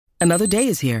Another day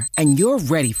is here, and you're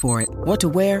ready for it. What to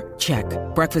wear? Check.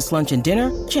 Breakfast, lunch, and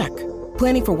dinner? Check.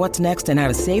 Planning for what's next and how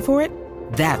to save for it?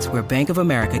 That's where Bank of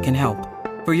America can help.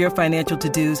 For your financial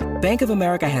to-dos, Bank of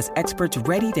America has experts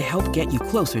ready to help get you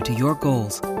closer to your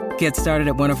goals. Get started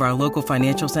at one of our local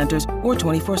financial centers or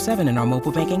 24/7 in our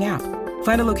mobile banking app.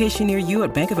 Find a location near you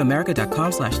at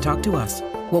bankofamerica.com/talktous.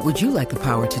 What would you like the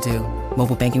power to do?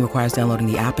 Mobile banking requires downloading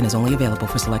the app and is only available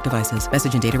for select devices.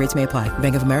 Message and data rates may apply.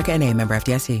 Bank of America N.A., member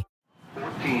FDIC.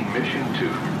 14 Mission 2,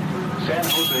 San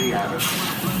Jose Avenue.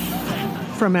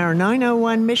 From our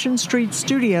 901 Mission Street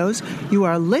studios, you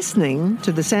are listening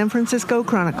to the San Francisco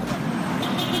Chronicle.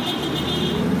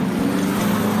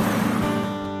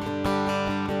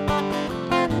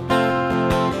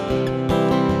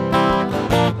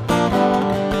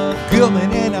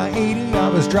 Gilman and I-80, I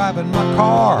was driving my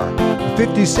car.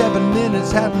 57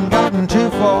 minutes, hadn't gotten too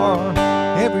far.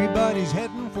 Everybody's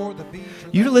heading for the beach.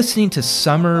 You're listening to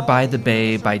Summer by the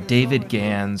Bay by David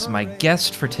Gans, my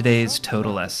guest for today's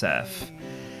Total SF.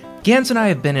 Gans and I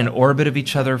have been in orbit of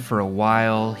each other for a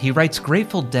while. He writes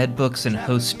Grateful Dead books and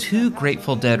hosts 2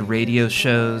 Grateful Dead radio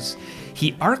shows.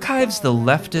 He archives the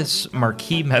leftist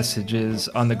marquee messages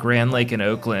on the Grand Lake in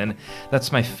Oakland.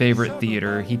 That's my favorite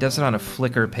theater. He does it on a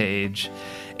Flickr page.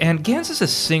 And Gans is a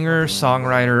singer,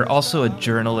 songwriter, also a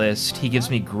journalist. He gives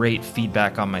me great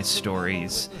feedback on my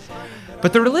stories.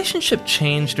 But the relationship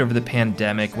changed over the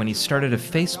pandemic when he started a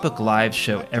Facebook Live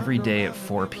show every day at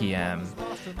 4 p.m.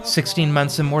 16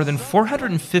 months and more than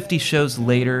 450 shows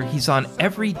later, he's on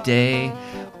every day.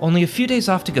 Only a few days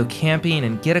off to go camping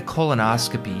and get a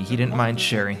colonoscopy. He didn't mind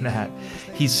sharing that.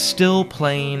 He's still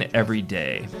playing every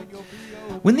day.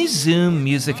 When these Zoom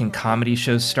music and comedy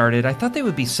shows started, I thought they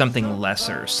would be something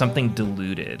lesser, something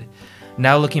diluted.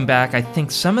 Now looking back, I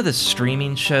think some of the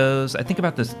streaming shows, I think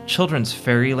about the Children's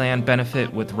Fairyland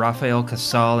benefit with Rafael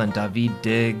Casal and David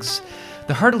Diggs,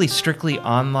 the Hardly Strictly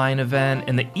Online event,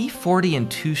 and the E40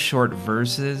 and 2 Short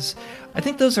Verses. I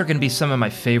think those are going to be some of my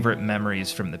favorite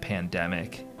memories from the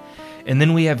pandemic. And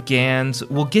then we have Gans.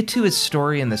 We'll get to his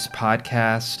story in this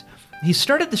podcast. He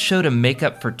started the show to make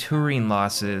up for touring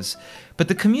losses, but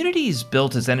the community he's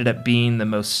built has ended up being the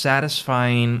most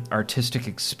satisfying artistic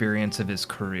experience of his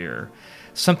career.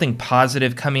 Something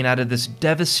positive coming out of this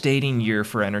devastating year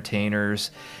for entertainers.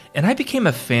 And I became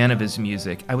a fan of his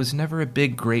music. I was never a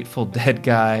big Grateful Dead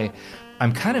guy.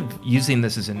 I'm kind of using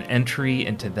this as an entry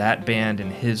into that band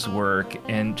and his work,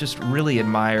 and just really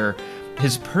admire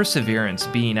his perseverance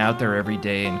being out there every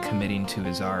day and committing to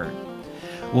his art.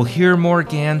 We'll hear more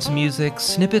Gans music,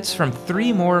 snippets from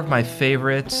 3 more of my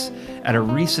favorites at a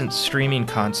recent streaming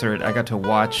concert I got to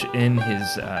watch in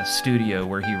his studio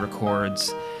where he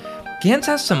records. Gans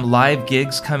has some live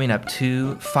gigs coming up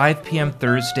too, 5 p.m.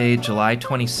 Thursday, July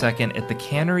 22nd at the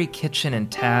Cannery Kitchen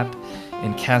and Tap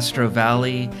in Castro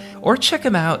Valley, or check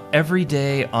him out every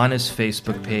day on his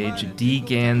Facebook page, D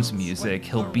Gans Music.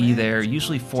 He'll be there,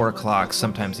 usually 4 o'clock.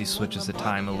 Sometimes he switches the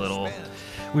time a little.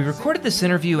 We recorded this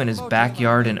interview in his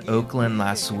backyard in Oakland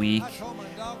last week.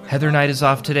 Heather Knight is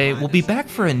off today. We'll be back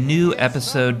for a new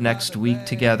episode next week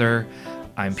together.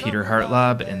 I'm Peter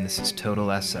Hartlaub, and this is Total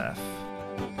SF.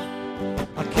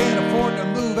 I can't afford to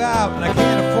move out, and I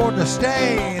can't afford to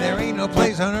stay. There ain't no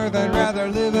place on earth I'd rather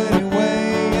live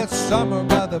anyway. It's summer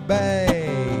by the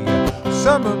bay,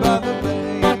 summer by the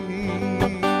bay.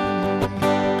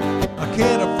 I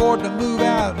can't afford to move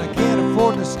out, and I can't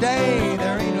afford to stay.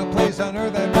 There ain't no place on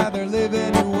earth I'd rather live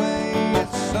anyway.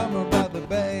 It's summer by the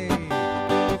bay,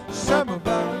 summer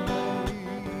by the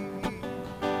bay,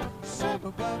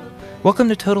 summer by the bay. Welcome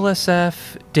to Total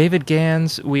SF. David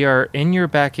Gans, we are in your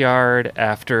backyard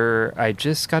after I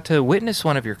just got to witness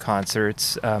one of your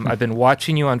concerts. I've been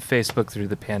watching you on Facebook through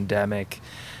the pandemic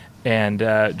and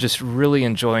just really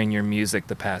enjoying your music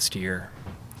the past year.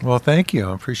 Well, thank you.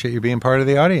 I appreciate you being part of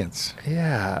the audience.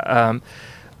 Yeah.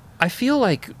 I feel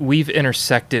like we've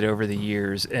intersected over the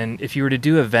years, and if you were to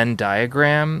do a Venn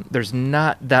diagram, there's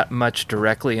not that much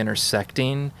directly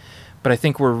intersecting, but I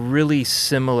think we're really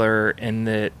similar in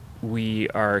that we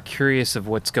are curious of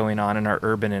what's going on in our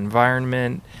urban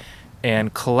environment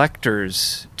and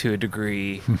collectors to a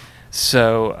degree.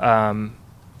 So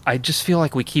I just feel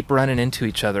like we keep running into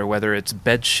each other, whether it's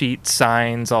bedsheet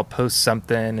signs, I'll post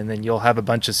something, and then you'll have a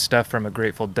bunch of stuff from a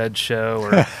Grateful Dead show.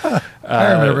 Or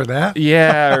I remember that.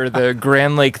 Yeah, or the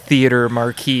Grand Lake Theater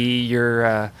marquee.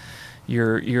 You're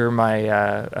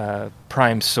my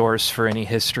prime source for any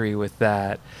history with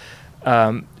that.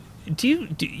 Do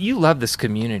you love this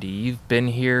community? You've been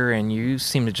here, and you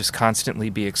seem to just constantly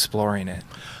be exploring it.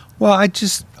 Well,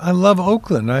 I love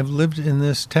Oakland. I've lived in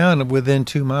this town within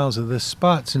 2 miles of this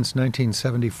spot since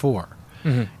 1974.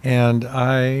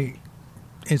 And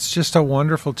it's just a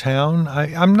wonderful town.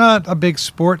 I'm not a big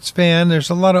sports fan. There's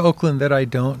a lot of Oakland that I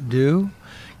don't do.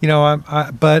 You know,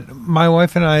 but my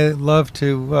wife and I love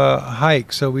to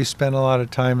hike, so we spend a lot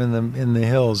of time in the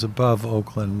hills above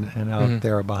Oakland and out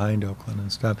there behind Oakland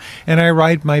and stuff. And I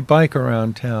ride my bike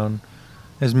around town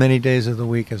as many days of the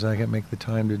week as I can make the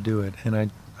time to do it.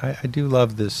 And I do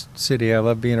love this city. I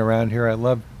love being around here. I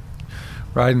love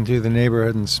riding through the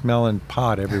neighborhood and smelling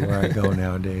pot everywhere I go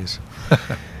nowadays.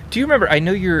 Do you remember, I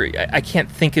know I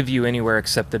can't think of you anywhere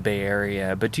except the Bay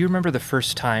Area, but do you remember the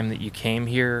first time that you came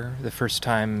here? The first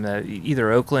time,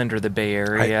 either Oakland or the Bay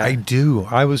Area? I do.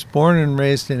 I was born and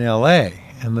raised in L.A.,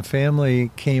 and the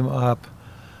family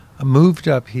moved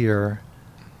up here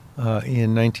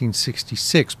in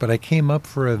 1966, but I came up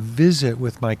for a visit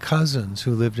with my cousins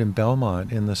who lived in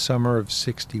Belmont in the summer of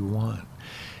 61.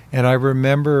 And I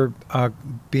remember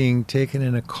being taken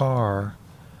in a car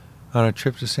on a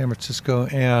trip to San Francisco,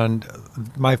 and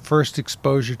my first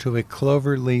exposure to a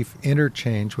cloverleaf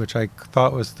interchange, which I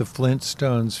thought was the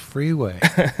Flintstones freeway.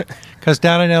 Because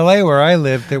down in L.A. where I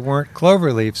lived, there weren't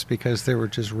cloverleafs because there were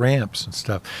just ramps and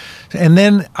stuff. And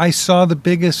then I saw the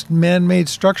biggest man-made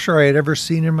structure I had ever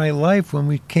seen in my life when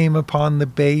we came upon the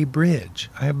Bay Bridge.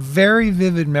 I have very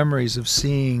vivid memories of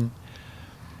seeing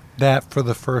that for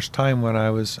the first time when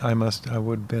I would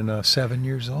have been 7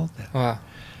 years old then. Wow.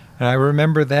 And I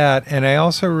remember that, and I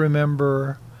also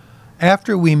remember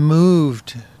after we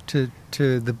moved to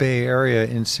the Bay Area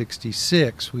in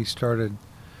 66, we started,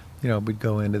 we'd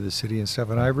go into the city and stuff.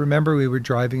 And I remember we were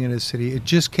driving into the city. It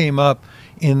just came up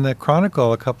in the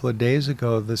Chronicle a couple of days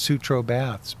ago, the Sutro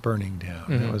Baths burning down.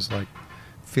 Mm-hmm. It was like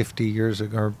 50 years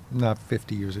ago, or not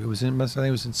 50 years ago. I think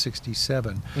it was in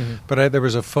 67. Mm-hmm. But there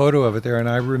was a photo of it there, and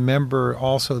I remember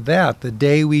also that the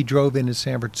day we drove into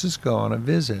San Francisco on a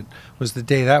visit was the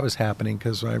day that was happening,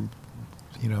 because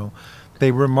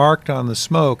they remarked on the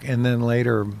smoke and then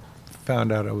later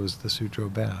found out it was the Sutro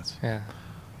Baths. Yeah.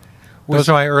 Those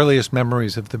are my earliest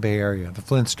memories of the Bay Area, the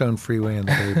Flintstone Freeway and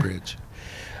the Bay Bridge.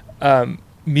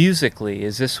 Musically,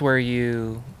 is this where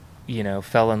you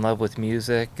fell in love with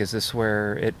music? Is this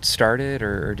where it started,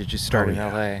 or did you start in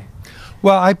L.A.?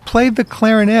 Well, I played the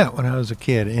clarinet when I was a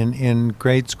kid in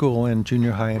grade school and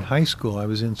junior high and high school. I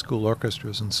was in school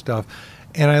orchestras and stuff,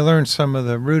 and I learned some of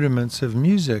the rudiments of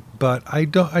music, but I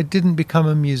didn't become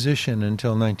a musician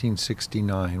until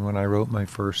 1969 when I wrote my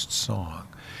first song.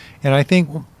 And I think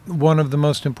one of the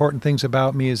most important things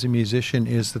about me as a musician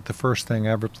is that the first thing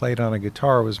I ever played on a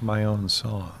guitar was my own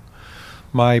song.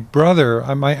 My brother,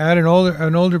 I had an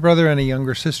older brother and a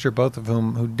younger sister, both of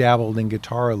who dabbled in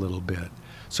guitar a little bit.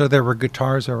 So there were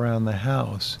guitars around the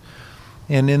house.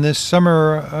 And in this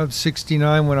summer of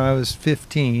 69, when I was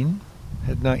 15,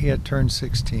 had not yet turned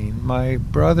 16, my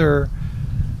brother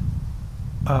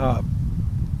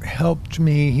helped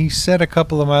me. He set a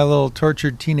couple of my little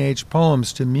tortured teenage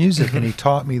poems to music, and he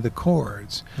taught me the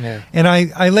chords. Yeah. And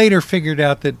I later figured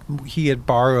out that he had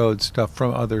borrowed stuff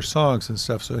from other songs and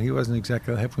stuff, so he wasn't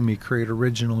exactly helping me create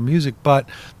original music. But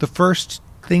the first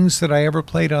things that I ever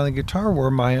played on the guitar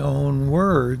were my own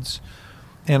words.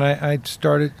 And I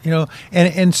started,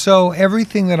 and so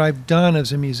everything that I've done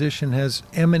as a musician has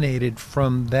emanated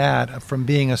from that, from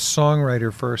being a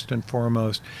songwriter first and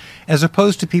foremost, as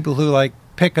opposed to people who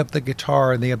pick up the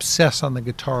guitar and they obsess on the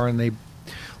guitar and they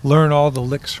learn all the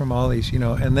licks from all these,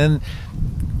 and then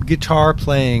guitar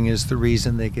playing is the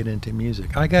reason they get into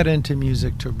music. I got into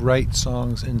music to write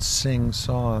songs and sing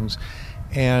songs,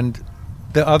 and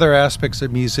the other aspects of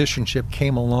musicianship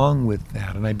came along with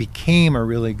that, and I became a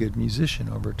really good musician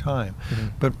over time. Mm-hmm.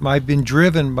 But I've been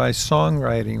driven by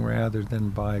songwriting rather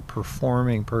than by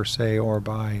performing per se, or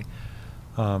by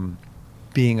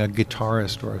being a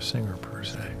guitarist or a singer per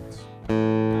se.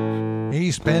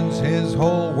 He spends his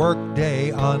whole work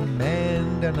day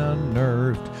unmanned and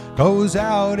unnerved, goes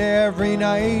out every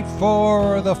night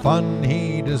for the fun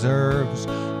he deserves.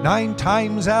 9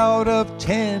 times out of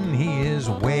 10 he is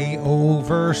way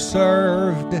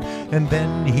overserved, and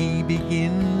then he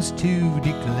begins to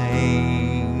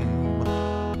declaim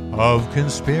of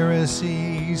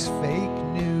conspiracies, fake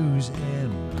news,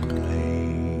 and blame.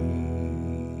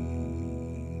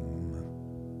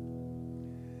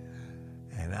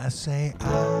 And I say,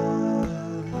 I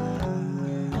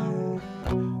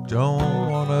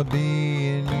don't want to be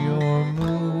in your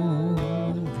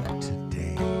movie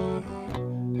today.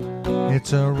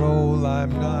 It's a role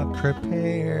I'm not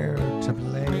prepared to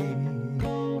play.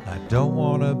 I don't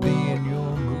want to be in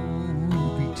your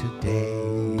movie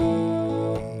today.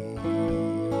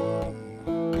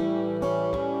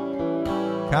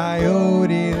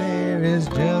 Coyote, there is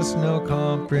just there's no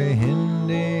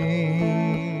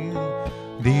comprehending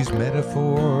these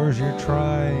metaphors you're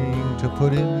trying to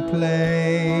put in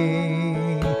play.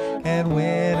 And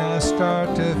when I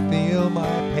start to feel my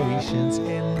patience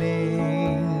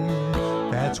ending,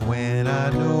 that's when I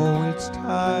know it's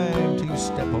time to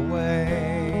step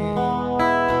away.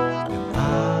 And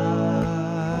I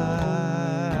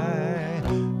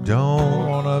don't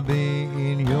want to be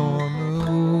in your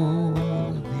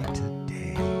movie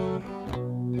today.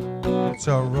 It's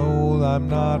a role I'm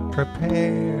not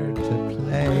prepared to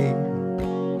play.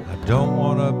 I don't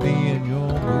want to be in your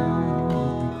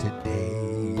movie today.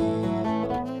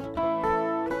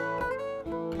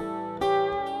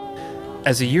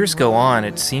 As the years go on,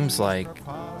 it seems like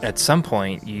at some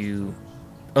point you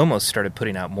almost started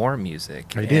putting out more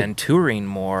music and touring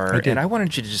more. And I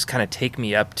wanted you to just kind of take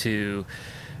me up to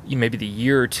maybe the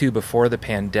year or two before the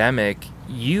pandemic.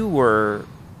 You were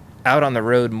out on the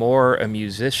road more a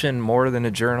musician, more than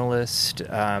a journalist.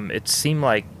 It seemed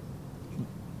like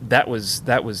that was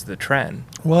the trend.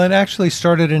 Well, it actually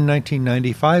started in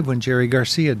 1995 when Jerry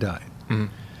Garcia died.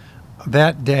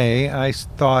 That day, I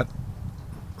thought,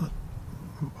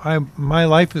 my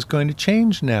life is going to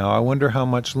change now. I wonder how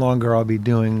much longer I'll be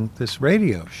doing this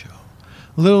radio show.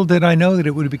 Little did I know that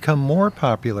it would become more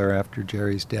popular after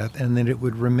Jerry's death, and that it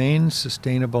would remain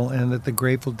sustainable, and that the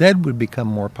Grateful Dead would become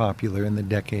more popular in the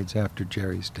decades after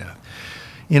Jerry's death.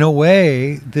 In a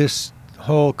way, this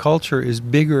whole culture is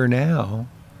bigger now,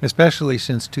 especially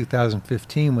since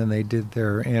 2015 when they did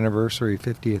their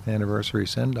 50th anniversary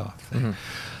send-off thing.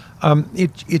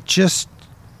 It just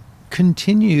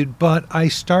continued, but I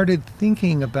started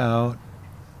thinking about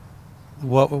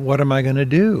what am I going to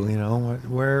do? You know,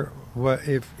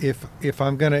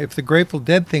 if the Grateful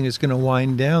Dead thing is going to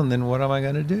wind down, then what am I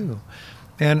going to do?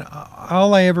 And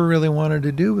all I ever really wanted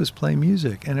to do was play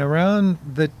music. And around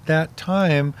that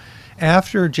time,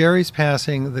 after Jerry's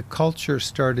passing, the culture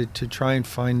started to try and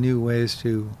find new ways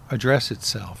to address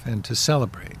itself and to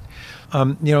celebrate.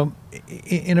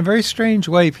 In a very strange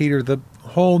way, Peter, the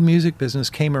whole music business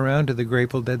came around to the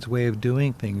Grateful Dead's way of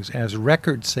doing things as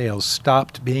record sales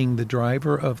stopped being the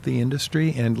driver of the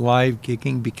industry and live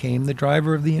gigging became the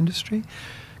driver of the industry.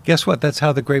 Guess what? That's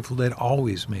how the Grateful Dead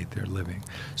always made their living.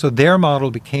 So their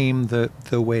model became the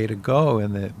way to go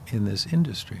in this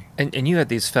industry. And you had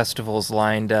these festivals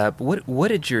lined up. What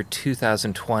did your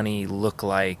 2020 look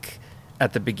like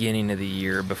at the beginning of the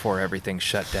year before everything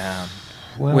shut down?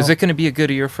 Well, was it going to be a good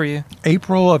year for you?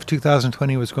 April of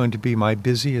 2020 was going to be my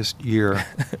busiest year,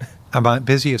 my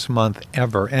busiest month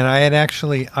ever, and I had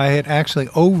actually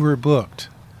overbooked.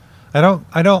 I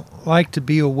don't like to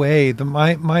be away.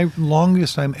 My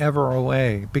longest I'm ever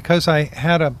away, because I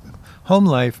had a home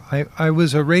life. I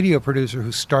was a radio producer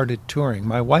who started touring.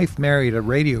 My wife married a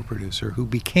radio producer who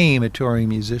became a touring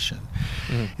musician.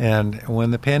 And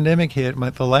when the pandemic hit,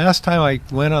 the last time I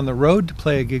went on the road to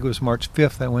play a gig was March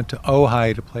 5th. I went to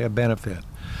Ojai to play a benefit.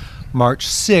 March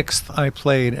 6th, I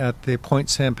played at the Point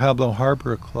San Pablo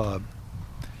Harbor Club.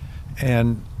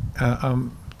 And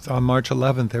on March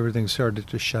 11th, everything started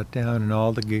to shut down, and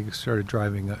all the gigs started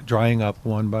drying up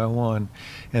one by one.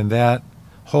 And that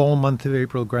whole month of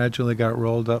April gradually got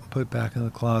rolled up, put back in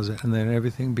the closet, and then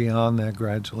everything beyond that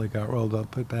gradually got rolled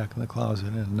up, put back in the closet,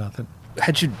 and nothing.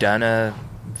 Had you done a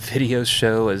video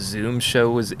show, a Zoom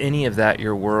show? Was any of that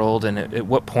your world, and at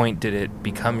what point did it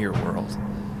become your world?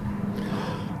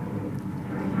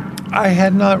 I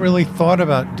had not really thought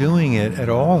about doing it at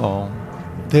all.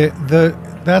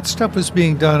 That stuff was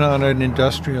being done on an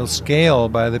industrial scale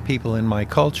by the people in my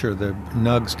culture, the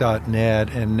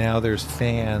Nugs.net, and now there's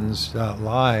Fans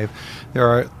Live. There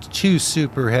are two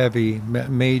super heavy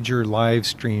major live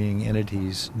streaming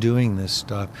entities doing this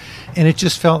stuff, and it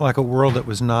just felt like a world that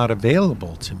was not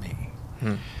available to me.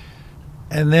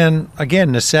 And then,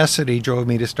 again, necessity drove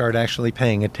me to start actually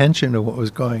paying attention to what was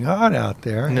going on out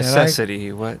there.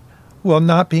 Necessity, what? Well,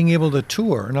 not being able to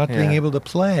tour, not being able to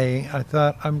play, I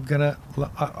thought I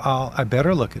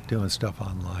better look at doing stuff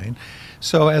online.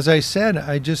 So as I said,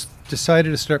 I just decided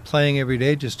to start playing every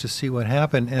day just to see what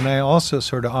happened. And I also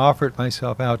sort of offered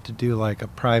myself out to do like a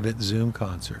private Zoom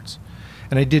concerts.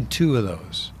 And I did 2 of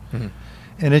those. And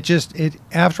it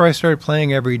after I started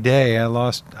playing every day,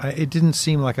 it didn't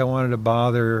seem like I wanted to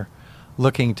bother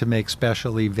looking to make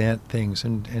special event things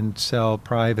and sell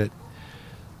private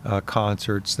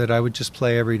concerts, that I would just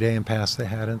play every day and pass the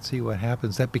hat and see what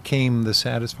happens. That became the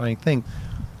satisfying thing.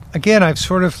 Again, I've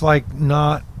sort of like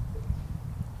not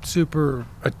super,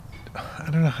 I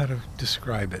don't know how to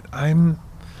describe it.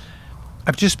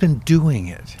 I've just been doing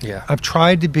it. Yeah. I've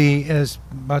tried to be as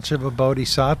much of a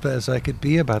bodhisattva as I could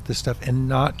be about this stuff and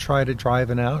not try to drive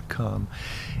an outcome.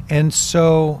 And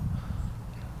so,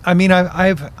 I mean,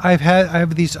 I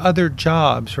have these other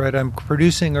jobs, right? I'm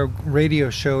producing a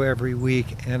radio show every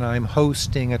week, and I'm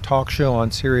hosting a talk show on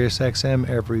Sirius XM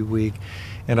every week,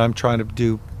 and I'm trying to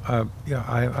do. I'm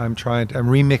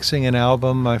remixing an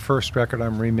album. My first record,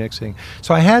 I'm remixing.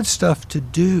 So I had stuff to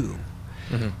do.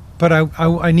 Mm-hmm. But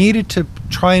I needed to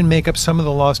try and make up some of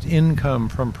the lost income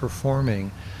from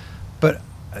performing. But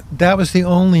that was the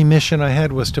only mission I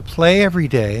had, was to play every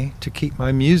day to keep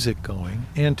my music going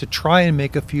and to try and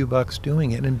make a few bucks doing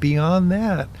it. And beyond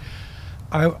that,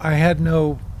 I had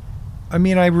no... I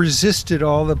mean, I resisted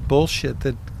all the bullshit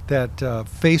that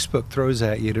Facebook throws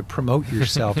at you to promote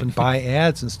yourself and buy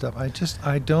ads and stuff.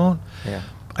 I don't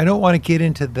want to get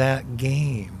into that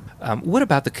game. What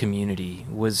about the community?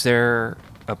 Was there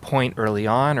a point early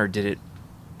on, or did it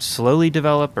slowly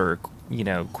develop, or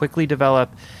quickly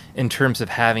develop, in terms of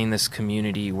having this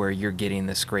community where you're getting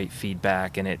this great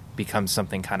feedback and it becomes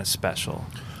something kind of special?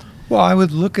 Well, I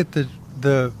would look at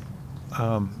the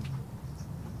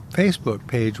Facebook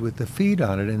page with the feed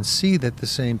on it and see that the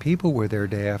same people were there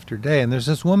day after day. And there's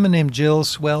this woman named Jill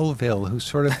Swellville, who's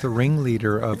sort of the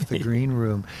ringleader of the Green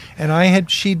Room.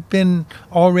 And she'd been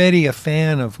already a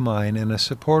fan of mine and a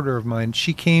supporter of mine.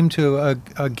 She came to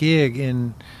a gig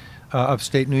in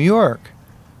upstate New York.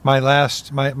 My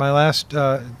last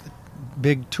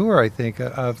big tour, I think,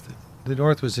 of the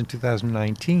North was in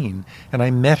 2019, and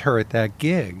I met her at that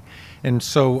gig. And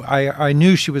so I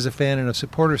knew she was a fan and a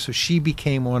supporter, so she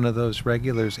became one of those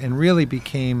regulars and really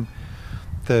became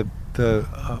the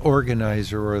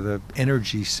organizer or the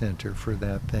energy center for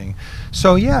that thing.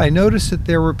 So yeah, I noticed that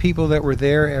there were people that were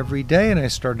there every day, and I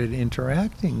started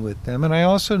interacting with them. And I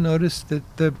also noticed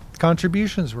that the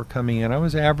contributions were coming in. I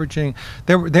was averaging...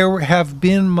 There have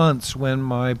been months when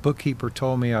my bookkeeper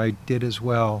told me I did as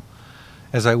well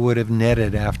as I would have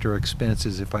netted after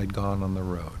expenses if I'd gone on the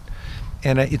road.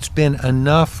 And it's been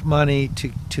enough money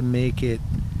to make it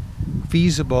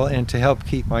feasible and to help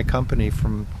keep my company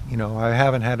from, I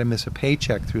haven't had to miss a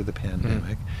paycheck through the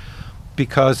pandemic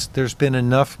because there's been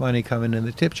enough money coming in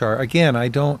the tip jar. Again, I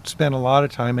don't spend a lot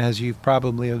of time, as you've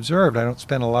probably observed, I don't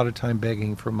spend a lot of time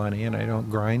begging for money, and I don't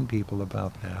grind people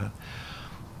about that.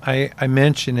 I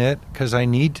mention it because I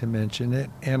need to mention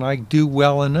it, and I do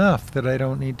well enough that I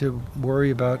don't need to worry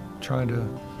about trying to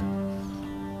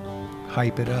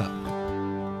hype it up.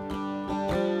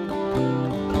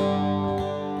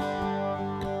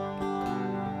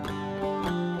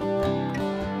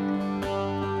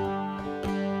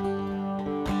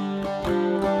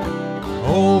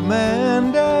 Old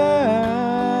man down,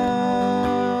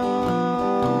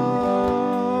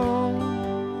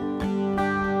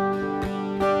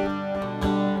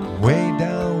 way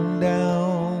down,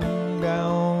 down,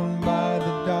 down by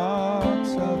the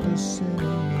docks of the city.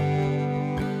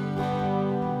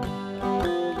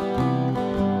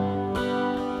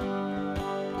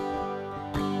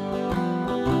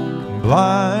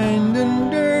 Blind and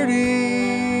dirty,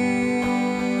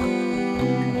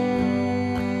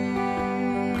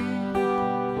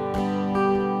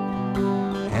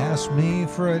 asked me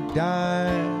for a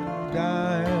dime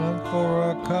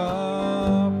for a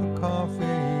cup of coffee.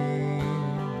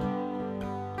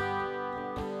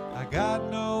 I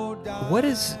got no dime. What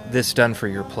has this done for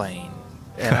your playing?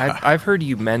 And I've heard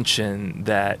you mention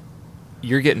that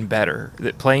you're getting better,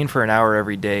 that playing for an hour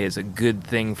every day is a good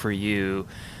thing for you.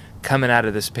 Coming out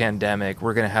of this pandemic,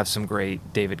 we're going to have some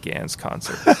great David Gans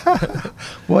concerts.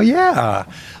 Well, yeah.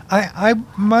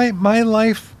 My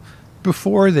life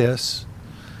before this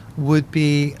would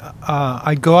be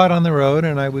I'd go out on the road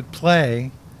and I would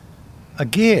play a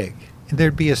gig.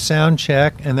 There'd be a sound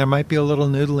check, and there might be a little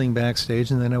noodling backstage,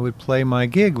 and then I would play my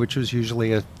gig, which was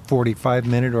usually a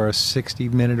 45-minute or a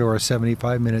 60-minute or a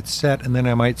 75-minute set, and then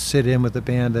I might sit in with the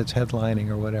band that's headlining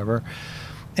or whatever.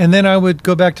 And then I would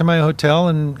go back to my hotel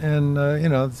and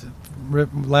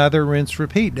lather, rinse,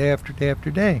 repeat day after day after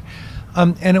day.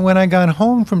 And when I got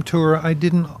home from tour, I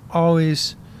didn't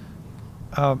always...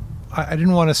 I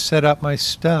didn't want to set up my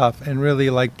stuff and really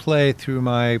play through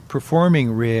my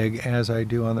performing rig as I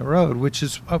do on the road, which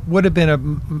would have been a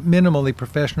minimally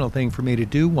professional thing for me to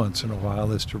do once in a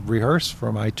while, is to rehearse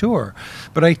for my tour.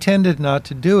 But I tended not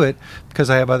to do it because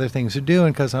I have other things to do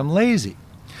and because I'm lazy.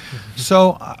 Mm-hmm.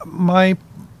 So my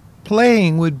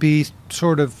playing would be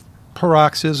sort of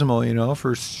paroxysmal,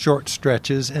 for short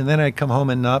stretches, and then I'd come home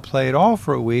and not play at all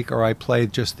for a week, or I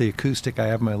played just the acoustic I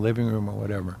have in my living room or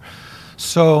whatever.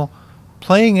 So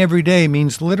playing every day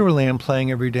means literally I'm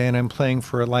playing every day, and I'm playing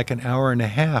for like an hour and a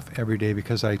half every day,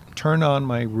 because I turn on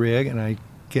my rig and I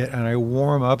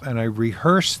warm up and I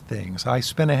rehearse things. I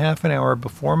spend a half an hour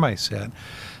before my set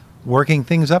working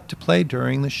things up to play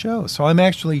during the show. So I'm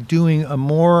actually doing a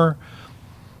more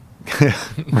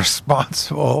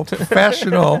responsible,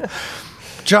 professional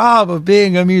job of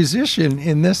being a musician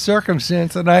in this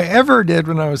circumstance than I ever did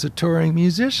when I was a touring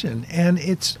musician. And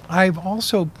I've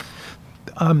also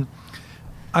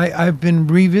I've been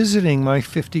revisiting my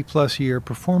 50-plus year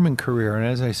performing career, and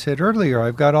as I said earlier,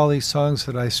 I've got all these songs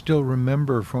that I still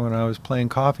remember from when I was playing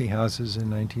coffee houses in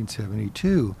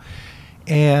 1972,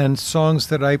 and songs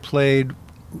that I played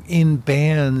in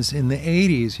bands in the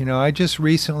 80s. You know, I just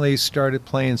recently started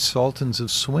playing Sultans of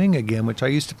Swing again, which I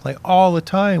used to play all the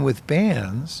time with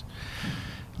bands,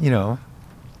 you know.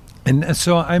 And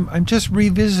so I'm just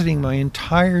revisiting my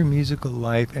entire musical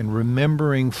life and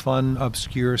remembering fun,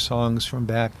 obscure songs from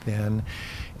back then,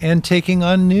 and taking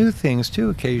on new things,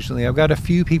 too, occasionally. I've got a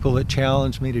few people that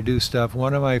challenge me to do stuff.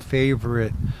 One of my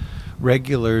favorite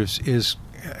regulars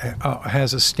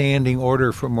has a standing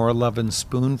order for More Lovin'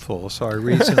 Spoonful. So I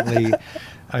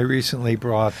recently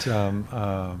brought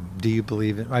Do You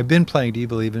Believe in... I've been playing Do You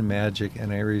Believe in Magic,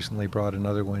 and I recently brought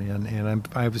another one in, and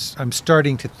I'm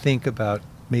starting to think about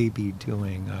maybe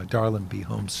doing Darlin' Be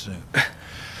Home Soon.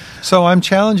 So I'm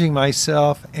challenging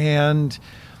myself and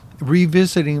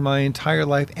revisiting my entire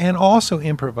life, and also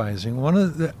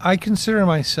improvising. I consider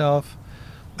myself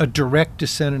a direct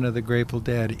descendant of the Grateful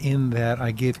Dead in that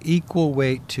I give equal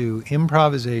weight to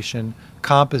improvisation,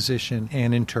 composition,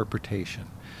 and interpretation.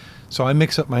 So I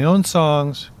mix up my own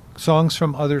songs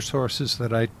from other sources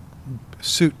that I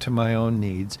suit to my own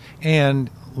needs, and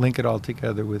link it all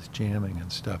together with jamming and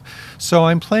stuff. So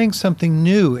I'm playing something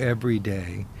new every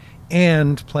day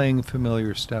and playing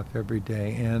familiar stuff every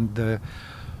day. And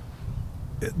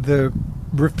the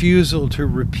refusal to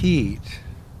repeat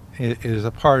is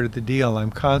a part of the deal.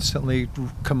 I'm constantly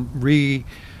reinventing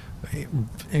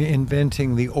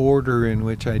the order in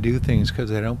which I do things,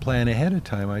 because I don't plan ahead of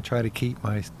time. I try to keep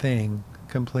my thing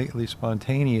completely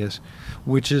spontaneous,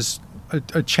 which is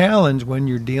a challenge when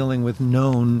you're dealing with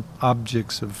known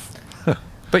objects of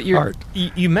but art.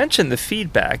 You mentioned the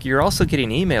feedback. You're also getting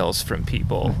emails from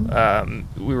people.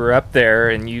 Mm-hmm. We were up there,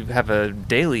 and you have a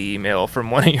daily email from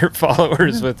one of your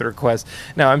followers with requests.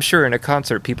 Now, I'm sure in a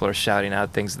concert, people are shouting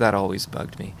out things. That always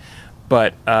bugged me.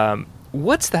 But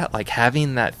what's that like,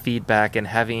 having that feedback and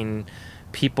having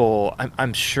people,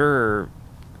 I'm sure,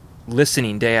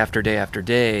 listening day after day after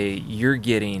day, you're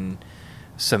getting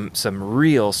some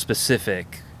real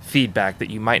specific feedback that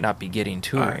you might not be getting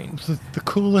touring. The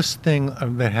coolest thing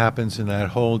that happens in that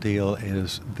whole deal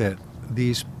is that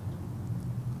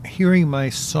hearing my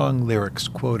song lyrics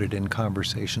quoted in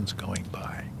conversations going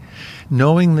by,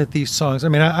 knowing that these songs, I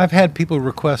mean, I've had people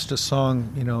request a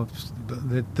song, you know,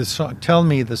 the song, tell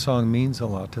me the song means a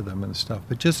lot to them and stuff,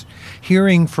 but just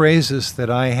hearing phrases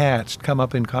that I hatched come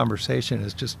up in conversation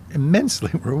is just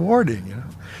immensely rewarding, you know.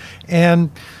 And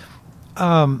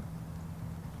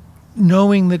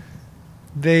knowing that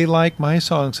they like my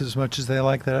songs as much as they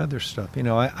like that other stuff. You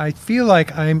know, I feel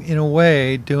like I'm, in a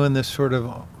way, doing this sort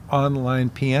of online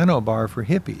piano bar for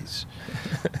hippies.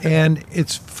 And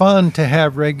it's fun to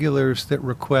have regulars that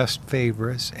request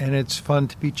favorites, and it's fun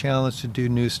to be challenged to do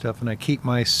new stuff, and I keep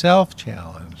myself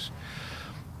challenged.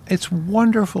 It's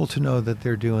wonderful to know that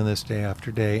they're doing this day after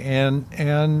day. And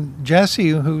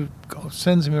Jesse, who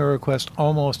sends me a request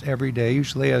almost every day,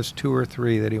 usually has 2 or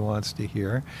 3 that he wants to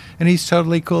hear. And he's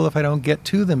totally cool if I don't get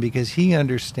to them, because he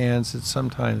understands that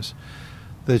sometimes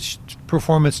the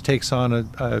performance takes on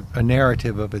a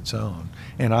narrative of its own,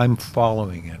 and I'm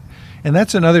following it. And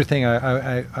that's another thing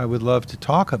I would love to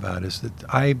talk about, is that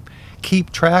I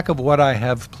keep track of what I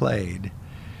have played.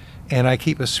 And I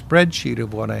keep a spreadsheet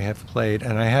of what I have played,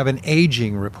 and I have an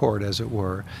aging report, as it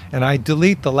were. And I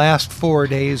delete the last 4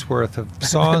 days' worth of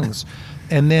songs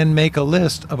and then make a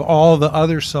list of all the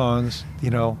other songs, you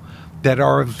know, that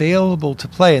are available to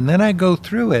play. And then I go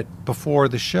through it before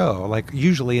the show, like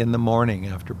usually in the morning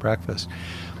after breakfast.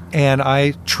 And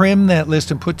I trim that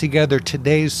list and put together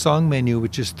today's song menu,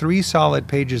 which is 3 solid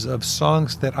pages of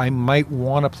songs that I might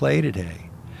want to play today,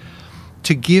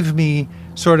 to give me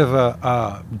sort of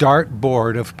a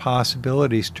dartboard of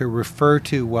possibilities to refer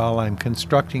to while I'm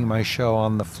constructing my show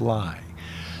on the fly.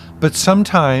 But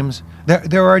sometimes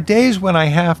there are days when I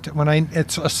have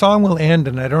to, a song will end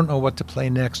and I don't know what to play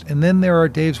next. And then there are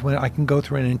days when I can go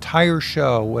through an entire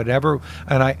show, whatever,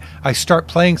 and I start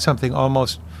playing something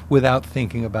almost without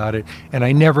thinking about it, and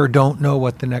I never don't know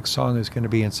what the next song is going to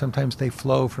be, and sometimes they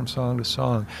flow from song to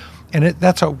song. And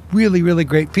that's a really, really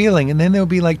great feeling. And then there'll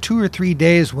be like 2 or 3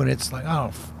 days when it's like, oh,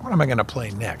 what am I going to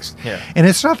play next? Yeah. And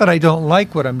it's not that I don't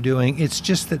like what I'm doing. It's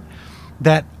just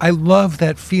that I love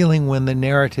that feeling when the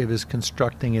narrative is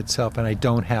constructing itself and I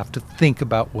don't have to think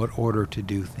about what order to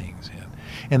do things in.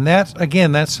 And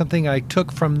that's something I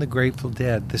took from the Grateful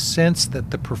Dead, the sense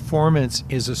that the performance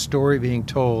is a story being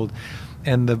told,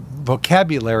 and the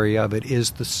vocabulary of it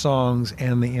is the songs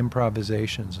and the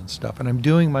improvisations and stuff. And I'm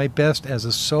doing my best as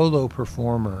a solo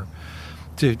performer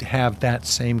to have that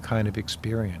same kind of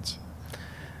experience.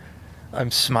 I'm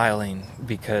smiling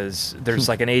because there's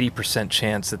like an 80%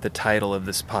 chance that the title of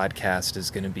this podcast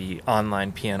is going to be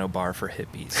Online Piano Bar for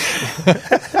Hippies.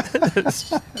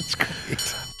 That's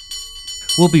great.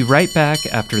 We'll be right back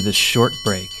after this short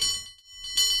break.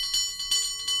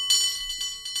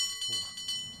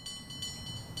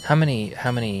 How many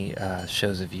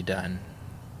shows have you done?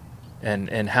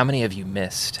 And how many have you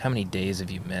missed? How many days have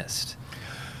you missed?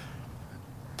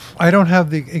 I don't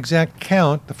have the exact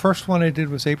count. The first one I did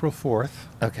was April 4th.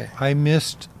 Okay. I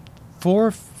missed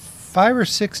 5 or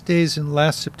 6 days in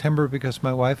last September because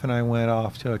my wife and I went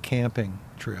off to a camping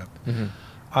trip. Mm-hmm.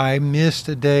 I missed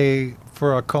a day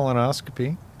for a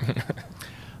colonoscopy.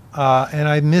 And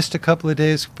I missed a couple of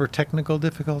days for technical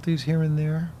difficulties here and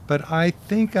there. But I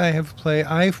think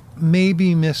I've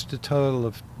maybe missed a total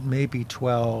of maybe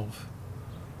 12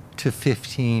 to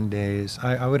 15 days.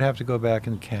 I would have to go back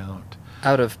and count.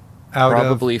 Out of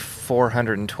probably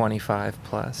 425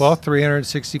 plus. Well,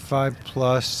 365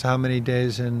 plus how many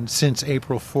days since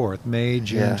April 4th? May,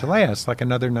 June, July. Yeah, it's like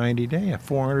another 90 days.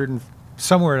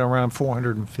 Somewhere around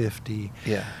 450.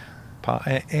 Yeah.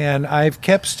 And I've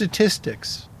kept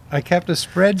statistics. I kept a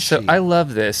spreadsheet. So I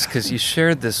love this because you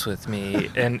shared this with me,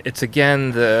 and it's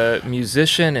again the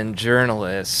musician and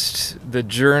journalist. The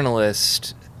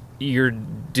journalist, you're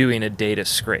doing a data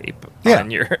scrape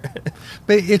on your.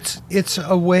 But it's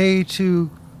a way to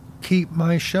keep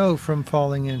my show from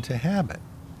falling into habit.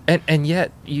 And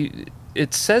yet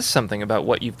it says something about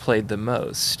what you've played the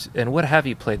most. And what have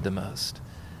you played the most?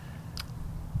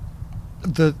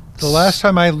 The last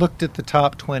time I looked at the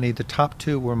top 20, the top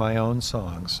 2 were my own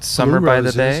songs. Summer by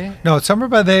the Bay? No, Summer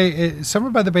by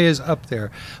the Bay is up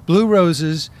there. Blue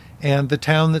Roses and The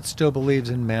Town That Still Believes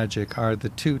in Magic are the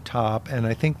 2 top, and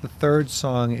I think the third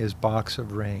song is Box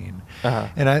of Rain. Uh-huh.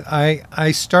 And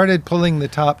I started pulling the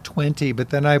top 20,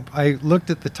 but then I looked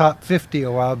at the top 50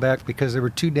 a while back because there were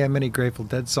too damn many Grateful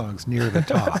Dead songs near the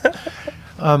top.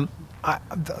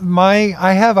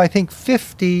 I have, I think,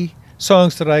 50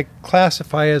 songs that I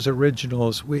classify as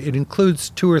originals. It includes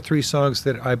 2 or 3 songs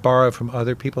that I borrow from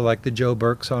other people, like the Joe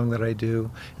Burke song that I do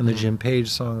and the Jim Page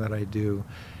song that I do.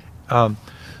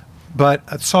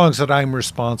 But songs that I'm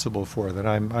responsible for, that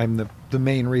I'm the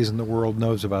main reason the world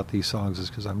knows about these songs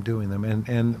is because I'm doing them.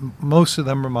 And most of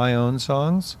them are my own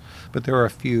songs, but there are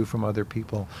a few from other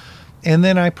people. And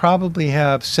then I probably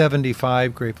have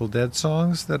 75 Grateful Dead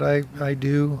songs that I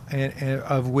do, and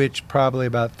of which probably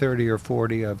about 30 or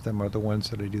 40 of them are the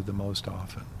ones that I do the most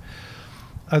often.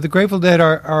 The Grateful Dead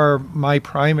are my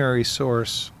primary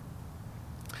source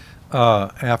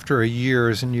after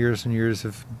years and years and years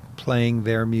of playing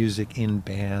their music in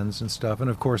bands and stuff.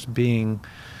 And, of course, being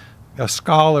a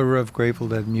scholar of Grateful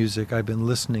Dead music, I've been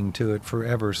listening to it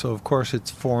forever. So, of course,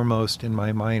 it's foremost in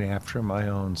my mind after my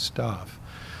own stuff.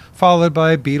 Followed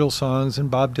by Beatles songs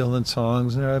and Bob Dylan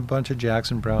songs and a bunch of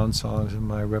Jackson Browne songs in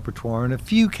my repertoire and a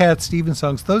few Cat Stevens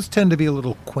songs. Those tend to be a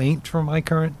little quaint for my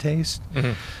current taste.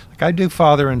 Mm-hmm. Like I do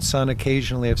Father and Son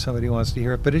occasionally if somebody wants to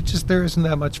hear it, but there isn't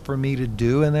that much for me to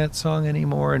do in that song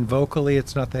anymore, and vocally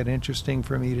it's not that interesting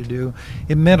for me to do.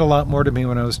 It meant a lot more to me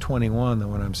when I was 21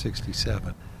 than when I'm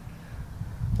 67.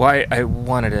 Well, I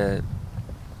wanted to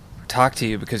talk to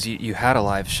you because you had a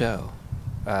live show.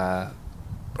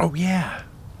 Oh, yeah.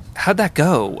 How'd that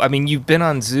go? I mean, you've been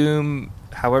on Zoom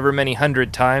however many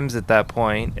 100 times at that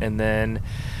point, and then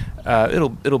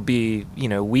it'll be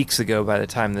weeks ago by the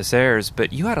time this airs.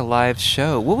 But you had a live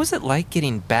show. What was it like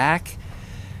getting back?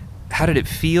 How did it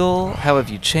feel? How have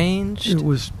you changed? It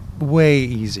was way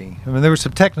easy. I mean, there were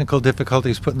some technical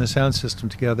difficulties putting the sound system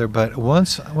together, but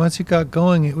once it got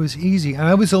going, it was easy.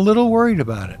 I was a little worried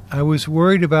about it. I was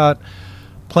worried about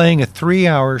playing a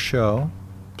 3-hour show.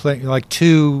 Like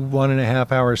 2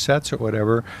 1.5-hour sets or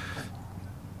whatever,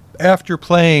 after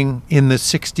playing in the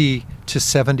 60 to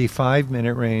 75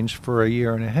 minute range for a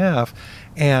year and a half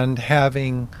and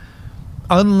having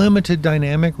unlimited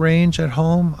dynamic range at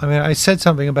home. I mean, I said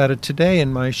something about it today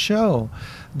in my show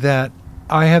that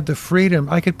I have the freedom.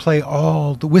 I could play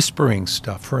all the whispering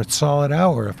stuff for a solid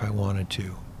hour if I wanted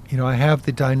to. You know, I have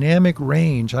the dynamic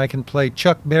range. I can play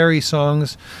Chuck Berry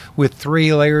songs with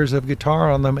 3 layers of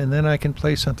guitar on them, and then I can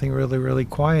play something really, really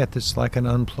quiet that's like an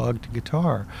unplugged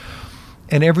guitar,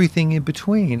 and everything in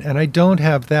between. And I don't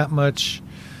have that much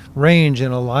range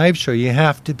in a live show. You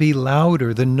have to be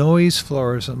louder. The noise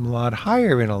floor is a lot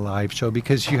higher in a live show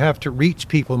because you have to reach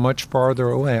people much farther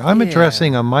away. I'm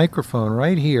addressing a microphone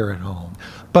right here at home.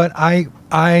 But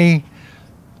I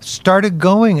started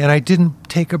going, and I didn't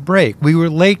take a break. We were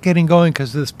late getting going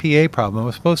because of this PA problem. I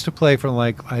was supposed to play from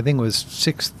I think it was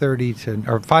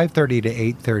 5:30 to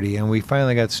 8:30, and we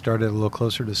finally got started a little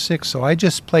closer to 6. So I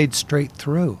just played straight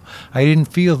through. I didn't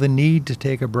feel the need to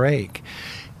take a break.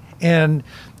 And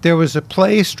there was a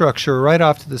play structure right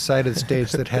off to the side of the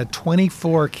stage that had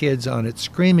 24 kids on it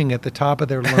screaming at the top of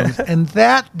their lungs, and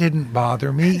that didn't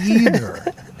bother me either.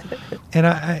 And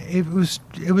it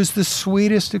was the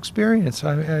sweetest experience.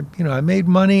 I made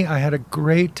money. I had a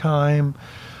great time.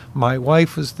 My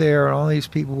wife was there, and all these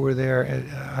people were there.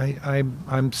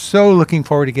 I'm so looking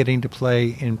forward to getting to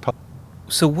play in public.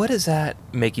 So what does that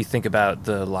make you think about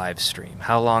the live stream?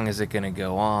 How long is it going to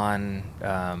go on?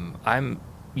 I'm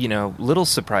little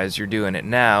surprised you're doing it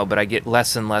now, but I get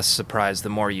less and less surprised the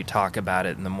more you talk about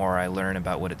it and the more I learn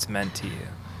about what it's meant to you.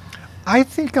 I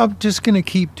think I'm just going to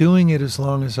keep doing it as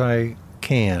long as I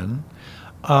can.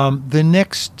 The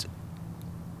next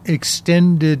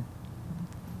extended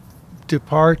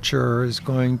departure is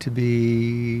going to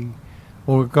be,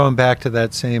 we're going back to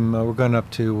that same, we're going up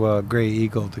to Gray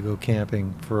Eagle to go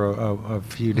camping for a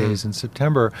few days in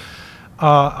September.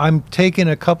 I'm taking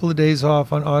a couple of days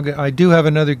off on August. I do have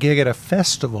another gig at a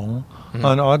festival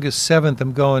on August 7th.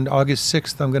 I'm going August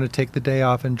 6th. I'm going to take the day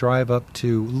off and drive up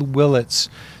to Willits,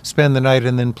 spend the night,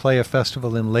 and then play a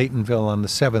festival in Laytonville on the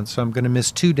 7th. So I'm going to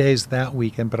miss 2 days that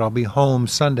weekend, but I'll be home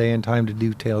Sunday in time to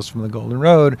do Tales from the Golden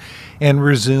Road and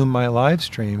resume my live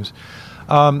streams.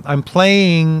 I'm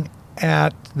playing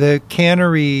at the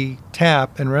Cannery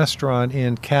Tap and Restaurant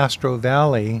in Castro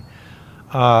Valley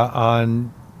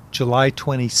on July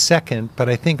 22nd, but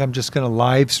I think I'm just going to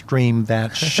live stream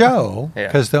that show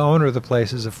because the owner of the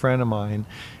place is a friend of mine,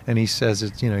 and he says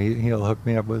it's, he'll hook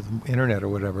me up with internet or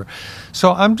whatever.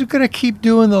 So I'm just going to keep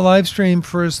doing the live stream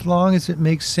for as long as it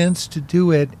makes sense to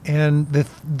do it, and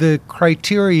the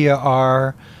criteria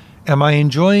are, am I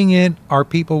enjoying it? Are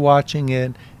people watching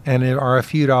it? And are a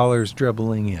few dollars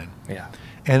dribbling in? Yeah.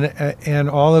 And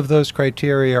all of those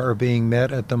criteria are being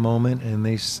met at the moment, and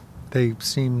they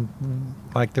seem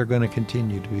like they're going to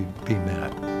continue to be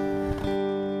met.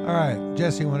 All right,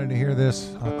 Jesse wanted to hear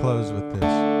this. I'll close with this.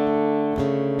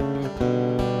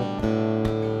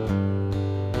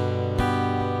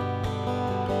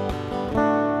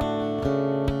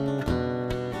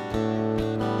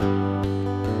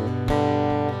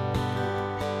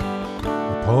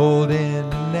 We pulled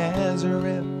into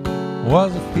Nazareth,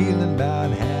 was a feeling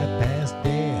about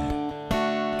dead.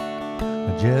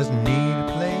 I just need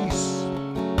a place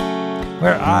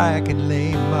where I can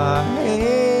lay my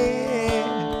head.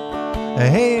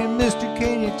 Hey, mister,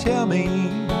 can you tell me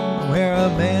where a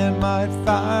man might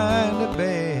find a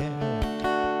bed?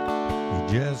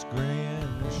 He just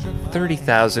grinned and shook my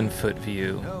 30,000-foot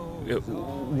view.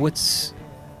 What's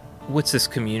this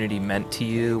community meant to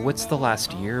you? What's the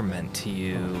last year meant to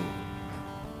you?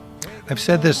 I've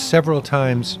said this several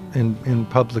times in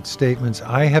public statements.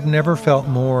 I have never felt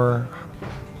more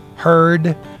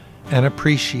heard and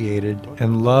appreciated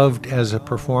and loved as a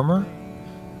performer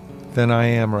than I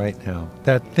am right now.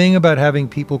 That thing about having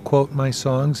people quote my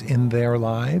songs in their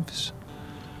lives,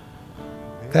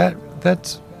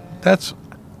 that's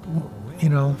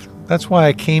why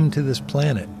I came to this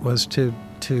planet, was to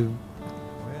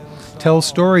tell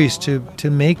stories, to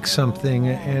make something.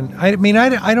 And I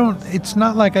don't, it's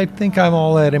not like I think I'm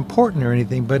all that important or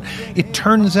anything, but it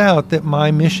turns out that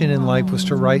my mission in life was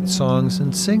to write songs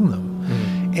and sing them.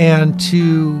 And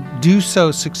to do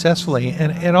so successfully.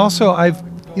 And also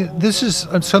this is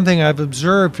something I've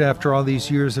observed after all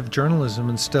these years of journalism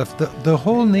and stuff. The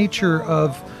whole nature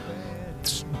of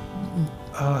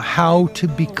how to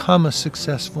become a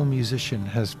successful musician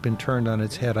has been turned on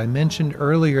its head. I mentioned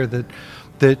earlier that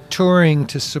the touring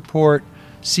to support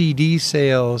CD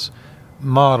sales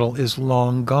model is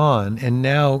long gone, and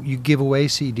now you give away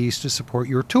CDs to support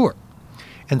your tour.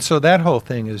 And so that whole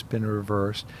thing has been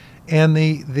reversed. And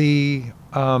the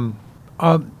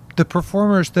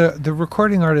performers, the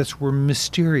recording artists were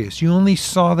mysterious. You only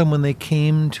saw them when they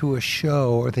came to a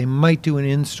show, or they might do an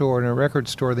in-store in a record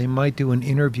store. They might do an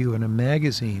interview in a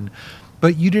magazine,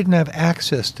 but you didn't have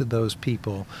access to those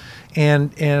people.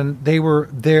 and they were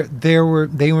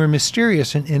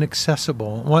mysterious and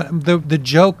inaccessible. The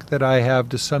joke that I have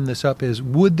to sum this up is: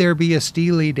 would there be a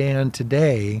Steely Dan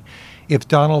today if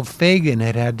Donald Fagen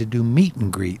had to do meet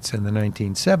and greets in the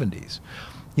 1970s?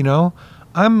 You know,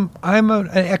 I'm an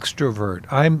extrovert.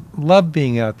 I love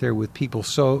being out there with people.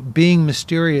 So being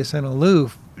mysterious and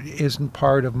aloof isn't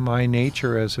part of my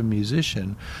nature as a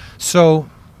musician. So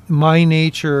my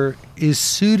nature is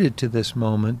suited to this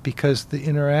moment because the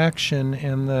interaction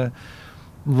and the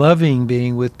loving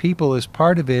being with people is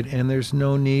part of it, and there's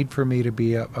no need for me to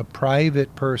be a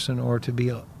private person or to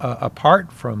be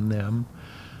apart from them.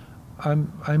 I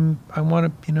want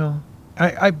to, you know,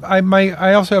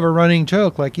 I also have a running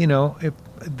joke, like, you know, if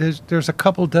there's a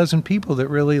couple dozen people that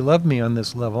really love me on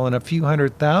this level, and a few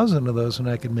 100,000 of those, and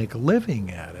I could make a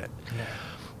living at it. Yeah.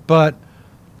 But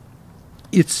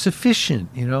it's sufficient,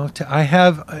 you know. I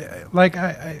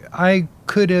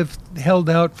could have held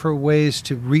out for ways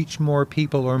to reach more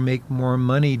people or make more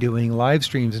money doing live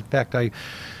streams. In fact, I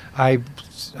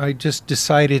just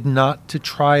decided not to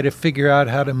try to figure out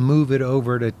how to move it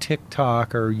over to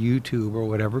TikTok or YouTube or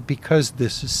whatever, because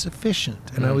this is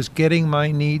sufficient. And I was getting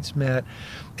my needs met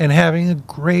and having a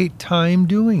great time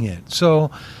doing it.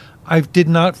 So I did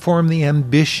not form the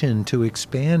ambition to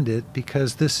expand it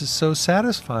because this is so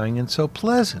satisfying and so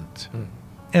pleasant.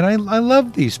 And I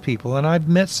love these people, and I've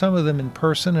met some of them in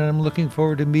person, and I'm looking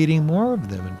forward to meeting more of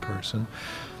them in person.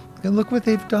 And look what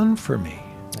they've done for me.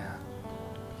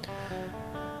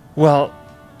 Well,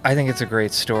 I think it's a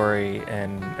great story,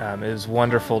 and it was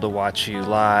wonderful to watch you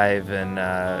live, and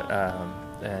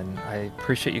I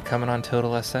appreciate you coming on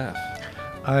Total SF.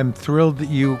 I'm thrilled that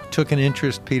you took an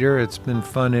interest, Peter. It's been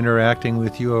fun interacting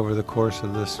with you over the course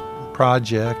of this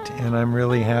project, and I'm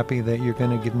really happy that you're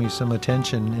going to give me some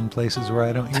attention in places where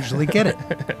I don't usually get it.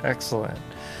 Excellent.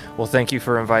 Well, thank you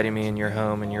for inviting me in your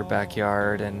home and your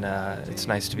backyard, and it's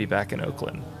nice to be back in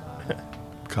Oakland.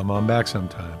 Come on back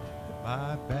sometime.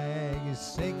 My bag is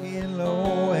sinking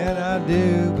low, and I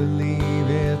do believe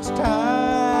it's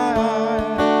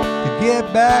time to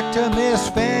get back to Miss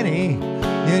Fanny.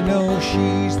 You know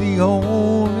she's the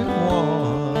only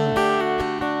one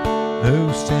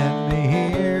who sent me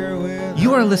here with...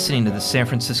 You are listening to the San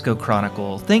Francisco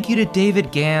Chronicle. Thank you to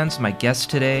David Gans, my guest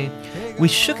today. We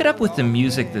shook it up with the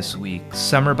music this week: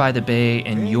 Summer by the Bay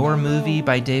and Your Movie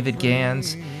by David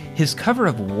Gans, his cover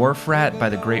of Wharf Rat by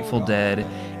the Grateful Dead,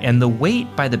 and The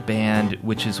Wait by the band,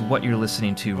 which is what you're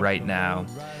listening to right now.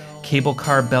 Cable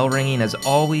car bell ringing, as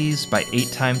always, by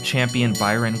 8-time champion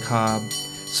Byron Cobb.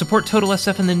 Support Total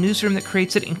SF in the newsroom that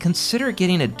creates it, and consider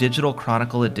getting a digital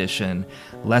Chronicle edition,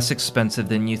 less expensive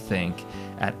than you think,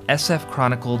 at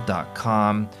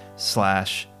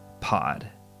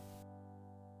sfchronicle.com/pod.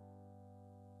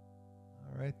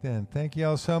 All right, then. Thank you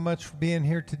all so much for being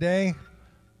here today.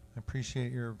 I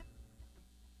appreciate your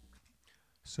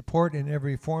support in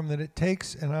every form that it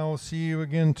takes, and I will see you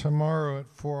again tomorrow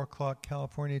at 4 o'clock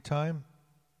California time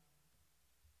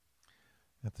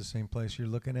at the same place you're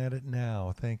looking at it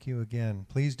now. Thank you again.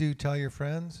 Please do tell your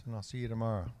friends, and I'll see you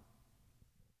tomorrow.